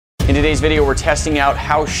In today's video, we're testing out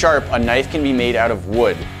how sharp a knife can be made out of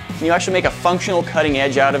wood. Can you actually make a functional cutting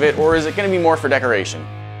edge out of it, or is it going to be more for decoration?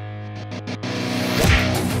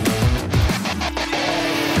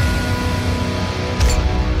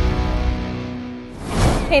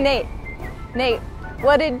 Hey Nate,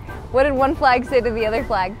 what did one flag say to the other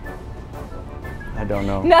flag? I don't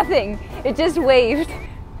know. Nothing. It just waved.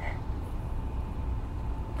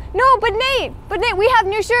 No, but Nate, we have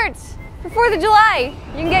new shirts for 4th of July.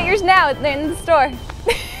 You can get yours now in the store.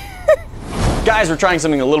 Guys, we're trying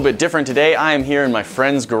something a little bit different today. I am here in my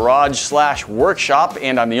friend's garage/workshop,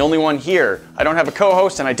 and I'm the only one here. I don't have a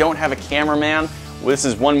co-host and I don't have a cameraman. This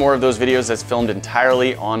is one more of those videos that's filmed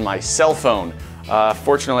entirely on my cell phone.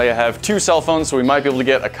 Fortunately, I have 2 cell phones, so we might be able to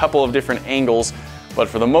get a couple of different angles. But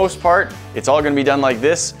for the most part, it's all gonna be done like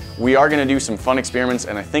this. We are gonna do some fun experiments,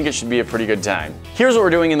 and I think it should be a pretty good time. Here's what we're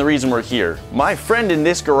doing and the reason we're here. My friend in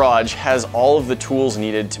this garage has all of the tools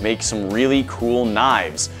needed to make some really cool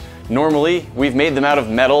knives. Normally, we've made them out of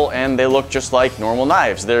metal and they look just like normal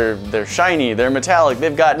knives. They're shiny, they're metallic,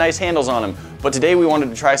 they've got nice handles on them. But today we wanted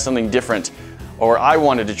to try something different, or I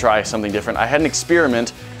wanted to try something different. I had an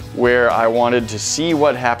experiment where I wanted to see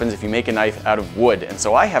what happens if you make a knife out of wood. And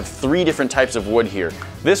so I have 3 different types of wood here.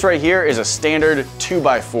 This right here is a standard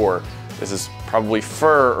 2x4. This is probably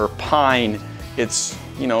fir or pine. It's,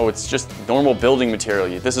 you know, it's just normal building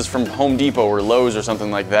material. This is from Home Depot or Lowe's or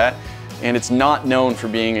something like that. And it's not known for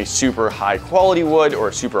being a super high quality wood or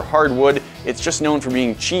a super hard wood. It's just known for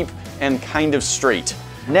being cheap and kind of straight.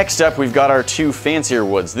 Next up, we've got our 2 fancier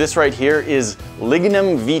woods. This right here is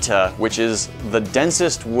Lignum vita, which is the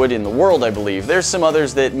densest wood in the world, I believe. There's some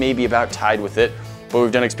others that may be about tied with it, but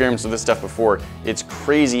we've done experiments with this stuff before. It's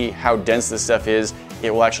crazy how dense this stuff is.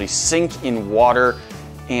 It will actually sink in water,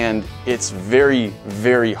 and it's very,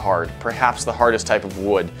 very hard. Perhaps the hardest type of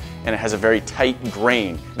wood, and it has a very tight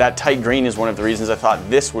grain. That tight grain is one of the reasons I thought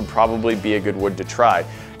this would probably be a good wood to try.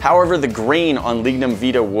 However, the grain on Lignum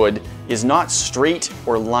vita wood is not straight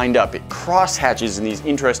or lined up. It cross-hatches in these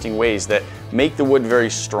interesting ways that make the wood very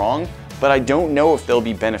strong, but I don't know if they'll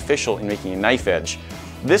be beneficial in making a knife edge.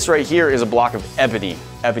 This right here is a block of ebony.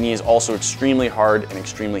 Ebony is also extremely hard and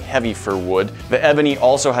extremely heavy for wood. The ebony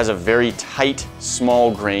also has a very tight, small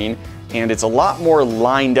grain, and it's a lot more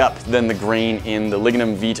lined up than the grain in the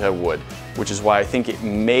Lignum vita wood, which is why I think it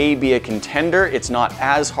may be a contender. It's not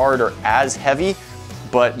as hard or as heavy,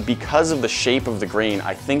 but because of the shape of the grain,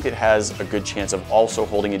 I think it has a good chance of also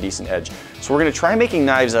holding a decent edge. So we're gonna try making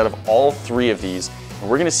knives out of all 3 of these, and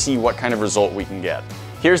we're gonna see what kind of result we can get.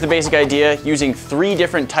 Here's the basic idea. Using 3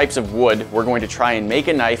 different types of wood, we're going to try and make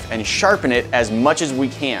a knife and sharpen it as much as we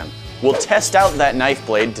can. We'll test out that knife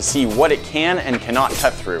blade to see what it can and cannot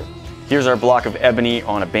cut through. Here's our block of ebony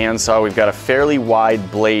on a bandsaw. We've got a fairly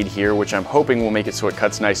wide blade here, which I'm hoping will make it so it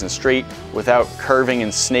cuts nice and straight without curving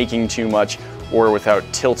and snaking too much, or without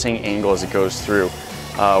tilting angle as it goes through.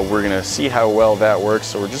 We're gonna see how well that works,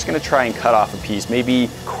 so we're just gonna try and cut off a piece, maybe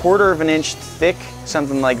 1/4 of an inch thick,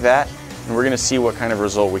 something like that, and we're gonna see what kind of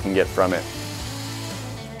result we can get from it.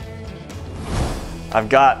 I've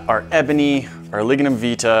got our ebony, our Lignum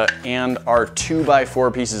vita, and our 2x4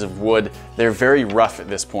 pieces of wood. They're very rough at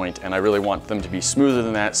this point, and I really want them to be smoother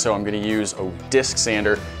than that, so I'm gonna use a disc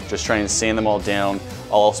sander, just try and sand them all down.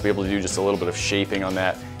 I'll also be able to do just a little bit of shaping on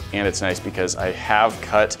that. And it's nice because I have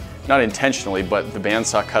cut, not intentionally, but the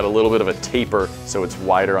bandsaw cut a little bit of a taper so it's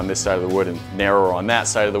wider on this side of the wood and narrower on that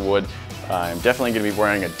side of the wood. I'm definitely going to be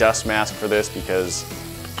wearing a dust mask for this because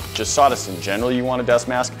just sawdust in general you want a dust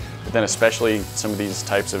mask, but then especially some of these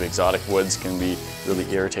types of exotic woods can be really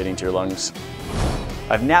irritating to your lungs.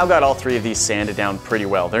 I've now got all 3 of these sanded down pretty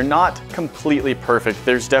well. They're not completely perfect.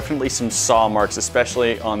 There's definitely some saw marks,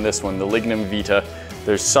 especially on this one, the Lignum vita.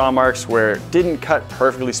 There's saw marks where it didn't cut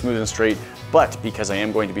perfectly smooth and straight, but because I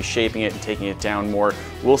am going to be shaping it and taking it down more,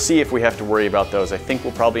 we'll see if we have to worry about those. I think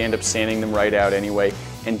we'll probably end up sanding them right out anyway,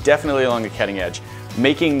 and definitely along the cutting edge.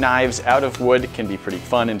 Making knives out of wood can be pretty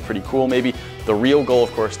fun and pretty cool maybe. The real goal,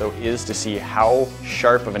 of course, though, is to see how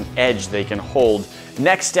sharp of an edge they can hold.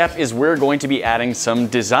 Next step is we're going to be adding some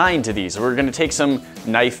design to these. We're going to take some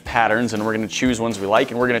knife patterns and we're going to choose ones we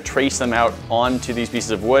like and we're going to trace them out onto these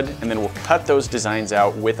pieces of wood, and then we'll cut those designs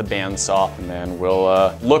out with a bandsaw, and then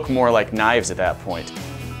we'll look more like knives at that point.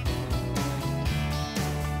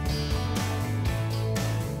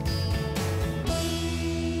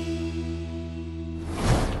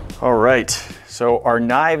 All right, so our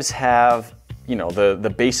knives have, you know,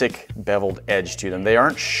 the basic beveled edge to them. They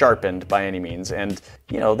aren't sharpened by any means, and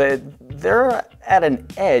you know, they're at an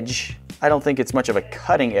edge. I don't think it's much of a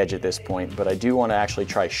cutting edge at this point, but I do want to actually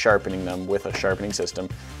try sharpening them with a sharpening system.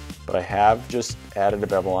 but I have just added a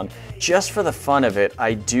bevel on. Just for the fun of it,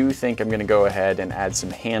 I do think I'm gonna go ahead and add some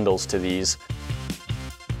handles to these.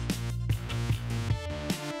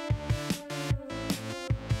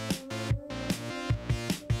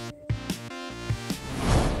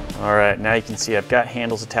 All right, now you can see I've got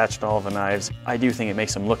handles attached to all of the knives. I do think it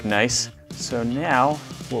makes them look nice. So now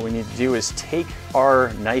what we need to do is take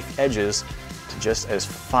our knife edges to just as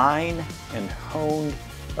fine and honed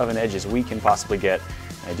of an edge as we can possibly get.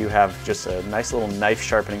 I do have just a nice little knife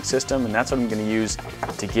sharpening system, and that's what I'm going to use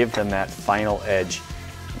to give them that final edge.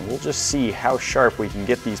 And we'll just see how sharp we can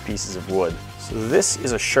get these pieces of wood. So this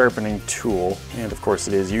is a sharpening tool, and of course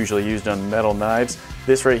it is usually used on metal knives.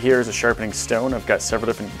 This right here is a sharpening stone. I've got several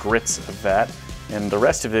different grits of that, and the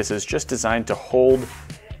rest of this is just designed to hold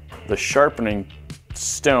the sharpening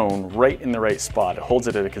stone right in the right spot. It holds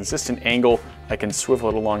it at a consistent angle. I can swivel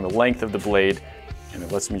it along the length of the blade, and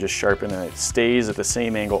it lets me just sharpen, and it stays at the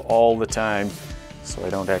same angle all the time, so I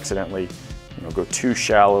don't accidentally go too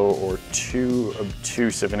shallow or too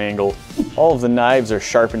obtuse of an angle. All of the knives are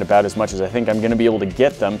sharpened about as much as I think I'm going to be able to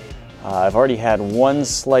get them. I've already had one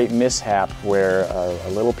slight mishap where a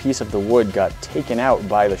little piece of the wood got taken out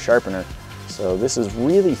by the sharpener. So this is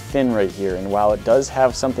really thin right here, and while it does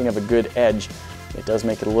have something of a good edge, it does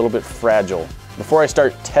make it a little bit fragile. Before I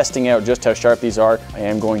start testing out just how sharp these are, I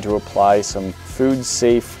am going to apply some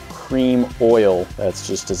food-safe cream oil that's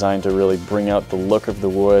just designed to really bring out the look of the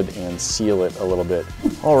wood and seal it a little bit.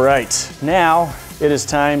 All right, now it is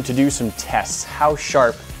time to do some tests. How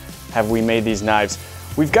sharp have we made these knives?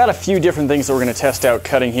 We've got a few different things that we're going to test out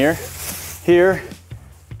cutting here. Here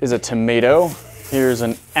is a tomato. Here's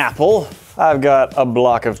an apple. I've got a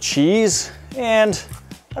block of cheese, and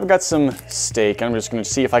I've got some steak. I'm just going to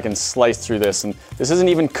see if I can slice through this. And this isn't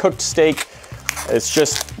even cooked steak. It's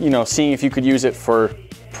just, seeing if you could use it for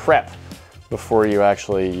prep before you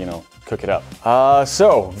actually, cook it up.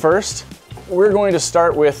 So first, we're going to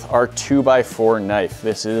start with our 2x4 knife.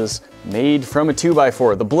 This is made from a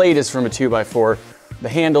 2x4. The blade is from a 2x4. The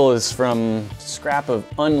handle is from scrap of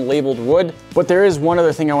unlabeled wood. But there is one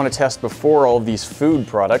other thing I want to test before all of these food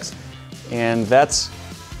products, and that's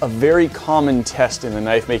a very common test in the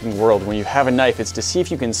knife making world. When you have a knife, it's to see if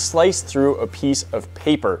you can slice through a piece of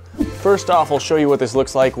paper. First off, I'll show you what this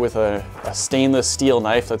looks like with a stainless steel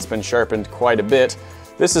knife that's been sharpened quite a bit.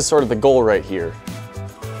 This is sort of the goal right here.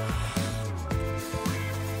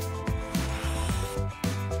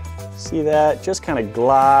 See that? Just kind of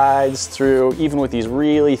glides through, even with these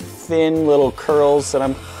really thin little curls that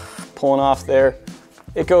I'm pulling off there.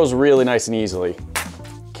 It goes really nice and easily.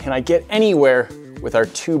 Can I get anywhere with our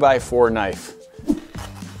 2x4 knife?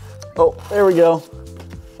 Oh, there we go.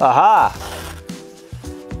 Aha!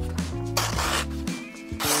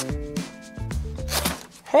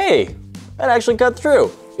 Hey, that actually cut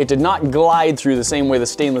through. It did not glide through the same way the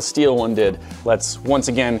stainless steel one did. Let's once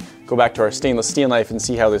again go back to our stainless steel knife and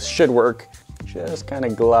see how this should work. Just kind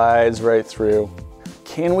of glides right through.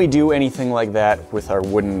 Can we do anything like that with our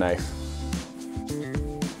wooden knife?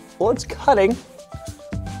 Well, it's cutting.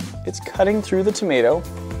 It's cutting through the tomato.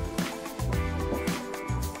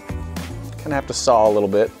 Kind of have to saw a little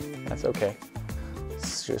bit. That's okay.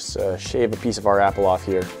 Let's just shave a piece of our apple off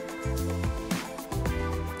here.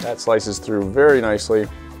 That slices through very nicely,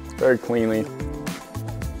 very cleanly.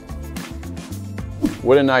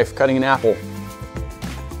 Wooden knife cutting an apple.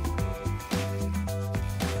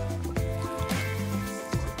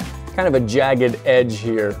 Kind of a jagged edge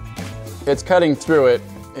here. It's cutting through it.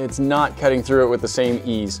 It's not cutting through it with the same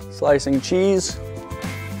ease. Slicing cheese.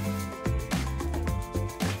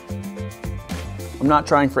 I'm not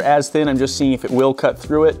trying for as thin, I'm just seeing if it will cut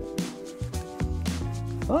through it.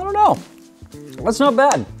 I don't know. That's not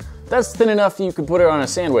bad. That's thin enough you could put it on a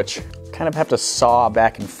sandwich. Kind of have to saw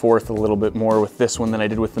back and forth a little bit more with this one than I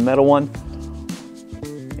did with the metal one.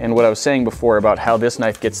 And what I was saying before about how this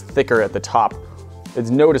knife gets thicker at the top, it's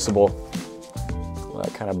noticeable. Well,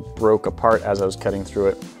 that kind of broke apart as I was cutting through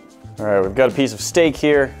it. All right, we've got a piece of steak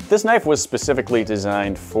here. This knife was specifically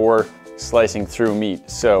designed for slicing through meat,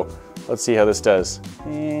 so let's see how this does.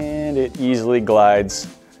 And it easily glides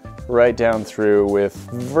right down through with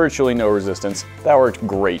virtually no resistance. That worked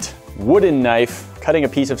great. Wooden knife, cutting a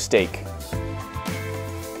piece of steak.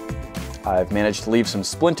 I've managed to leave some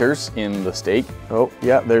splinters in the steak. Oh,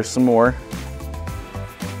 yeah, there's some more.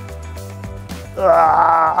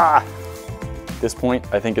 Ah! At this point,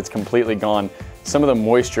 I think it's completely gone. Some of the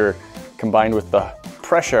moisture combined with the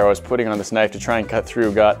pressure I was putting on this knife to try and cut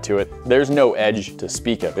through got to it. There's no edge to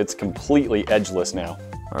speak of. It's completely edgeless now.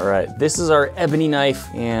 All right, this is our ebony knife,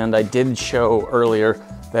 and I did show earlier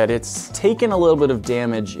that it's taken a little bit of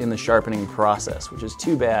damage in the sharpening process, which is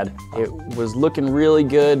too bad. It was looking really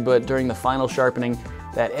good, but during the final sharpening,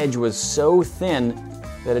 that edge was so thin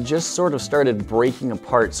that it just sort of started breaking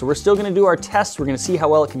apart. So we're still gonna do our test. We're gonna see how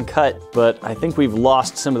well it can cut, but I think we've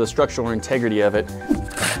lost some of the structural integrity of it.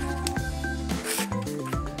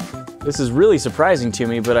 This is really surprising to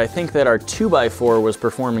me, but I think that our 2x4 was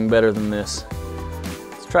performing better than this.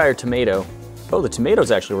 Let's try our tomato. Oh, the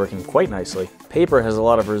tomato's actually working quite nicely. Paper has a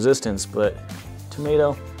lot of resistance, but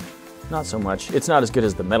tomato, not so much. It's not as good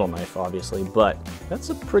as the metal knife, obviously, but that's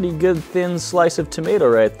a pretty good thin slice of tomato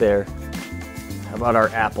right there. How about our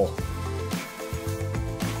apple?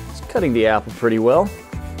 It's cutting the apple pretty well.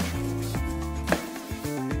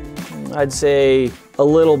 I'd say a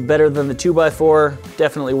little better than the 2x4,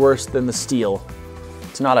 definitely worse than the steel.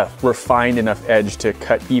 It's not a refined enough edge to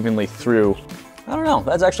cut evenly through. I don't know,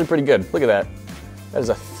 that's actually pretty good. Look at that. That is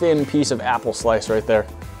a thin piece of apple slice right there.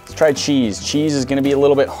 Let's try cheese. Cheese is gonna be a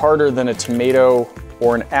little bit harder than a tomato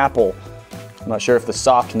or an apple. I'm not sure if the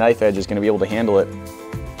soft knife edge is gonna be able to handle it.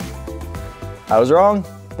 I was wrong,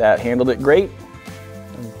 that handled it great.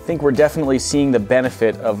 I think we're definitely seeing the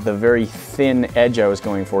benefit of the very thin edge I was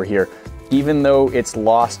going for here. Even though it's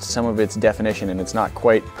lost some of its definition and it's not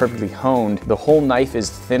quite perfectly honed, the whole knife is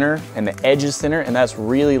thinner and the edge is thinner, and that's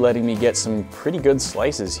really letting me get some pretty good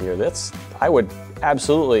slices here. I would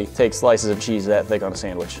absolutely take slices of cheese that thick on a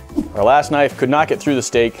sandwich. Our last knife could not get through the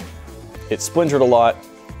steak. It splintered a lot,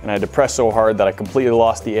 and I had to press so hard that I completely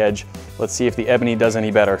lost the edge. Let's see if the ebony does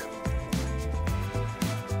any better.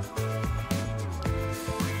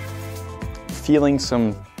 Feeling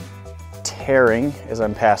some tearing as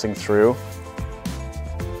I'm passing through.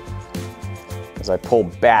 As I pull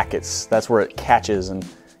back, that's where it catches, and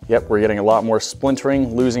yep, we're getting a lot more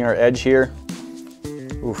splintering, losing our edge here.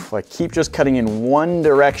 Oof, I keep just cutting in one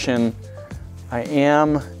direction. I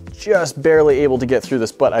am just barely able to get through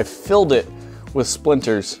this, but I've filled it with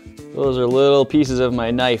splinters. Those are little pieces of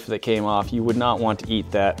my knife that came off. You would not want to eat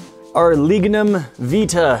that. Our Lignum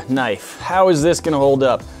Vita knife. How is this gonna hold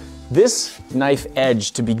up? This knife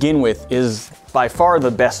edge to begin with is by far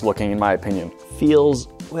the best looking in my opinion. Feels,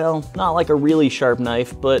 well, not like a really sharp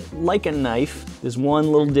knife, but like a knife. There's one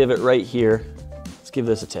little divot right here. Let's give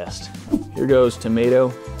this a test. Here goes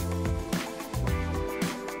tomato.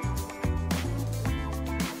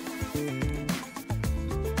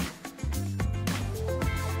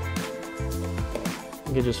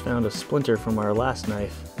 I think I just found a splinter from our last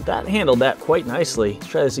knife. That handled that quite nicely. Let's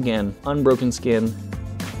try this again. Unbroken skin.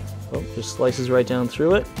 Oh, just slices right down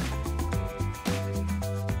through it.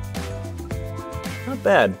 Not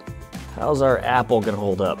bad. How's our apple gonna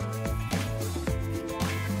hold up?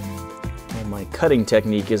 Well, my cutting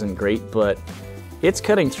technique isn't great, but it's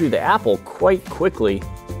cutting through the apple quite quickly.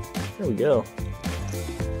 There we go.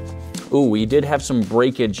 Ooh, we did have some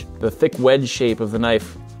breakage. The thick wedge shape of the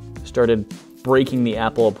knife started breaking the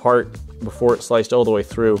apple apart before it sliced all the way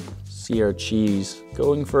through. See our cheese.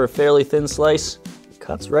 Going for a fairly thin slice.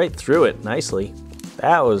 Cuts right through it nicely.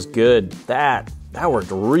 That was good. That worked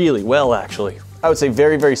really well, actually. I would say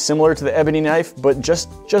very, very similar to the ebony knife, but just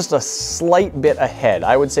a slight bit ahead.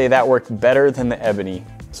 I would say that worked better than the ebony.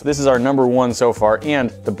 So this is our number one so far, and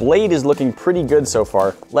the blade is looking pretty good so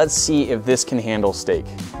far. Let's see if this can handle steak.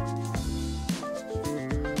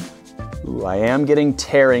 Ooh, I am getting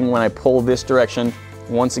tearing when I pull this direction.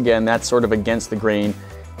 Once again, that's sort of against the grain,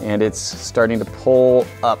 and it's starting to pull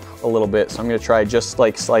up a little bit. So I'm gonna try just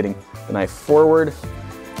like sliding the knife forward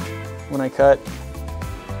when I cut.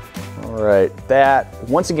 All right, that,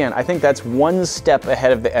 once again, I think that's one step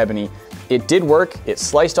ahead of the ebony. It did work, it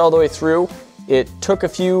sliced all the way through. It took a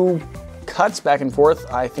few cuts back and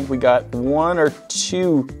forth. I think we got one or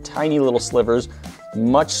two tiny little slivers,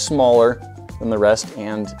 much smaller than the rest,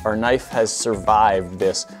 and our knife has survived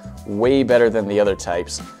this way better than the other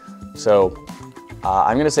types. So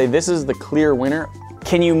I'm gonna say this is the clear winner.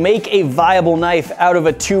 Can you make a viable knife out of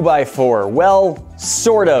a 2x4? Well,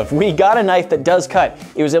 sort of. We got a knife that does cut.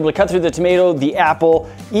 It was able to cut through the tomato, the apple,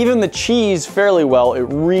 even the cheese fairly well. It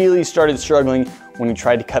really started struggling when we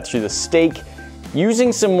tried to cut through the steak.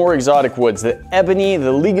 Using some more exotic woods, the ebony,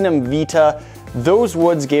 the Lignum Vita, those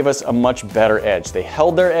woods gave us a much better edge. They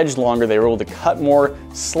held their edge longer, they were able to cut more,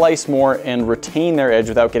 slice more, and retain their edge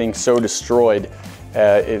without getting so destroyed.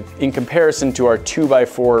 In comparison to our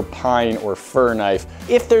 2x4 pine or fir knife.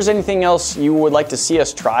 If there's anything else you would like to see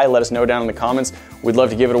us try, let us know down in the comments. We'd love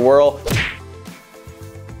to give it a whirl.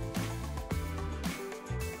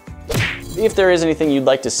 If there is anything you'd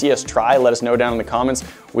like to see us try, let us know down in the comments.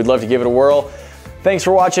 We'd love to give it a whirl. Thanks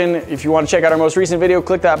for watching. If you want to check out our most recent video,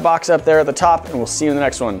 click that box up there at the top, and we'll see you in the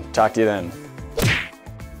next one. Talk to you then.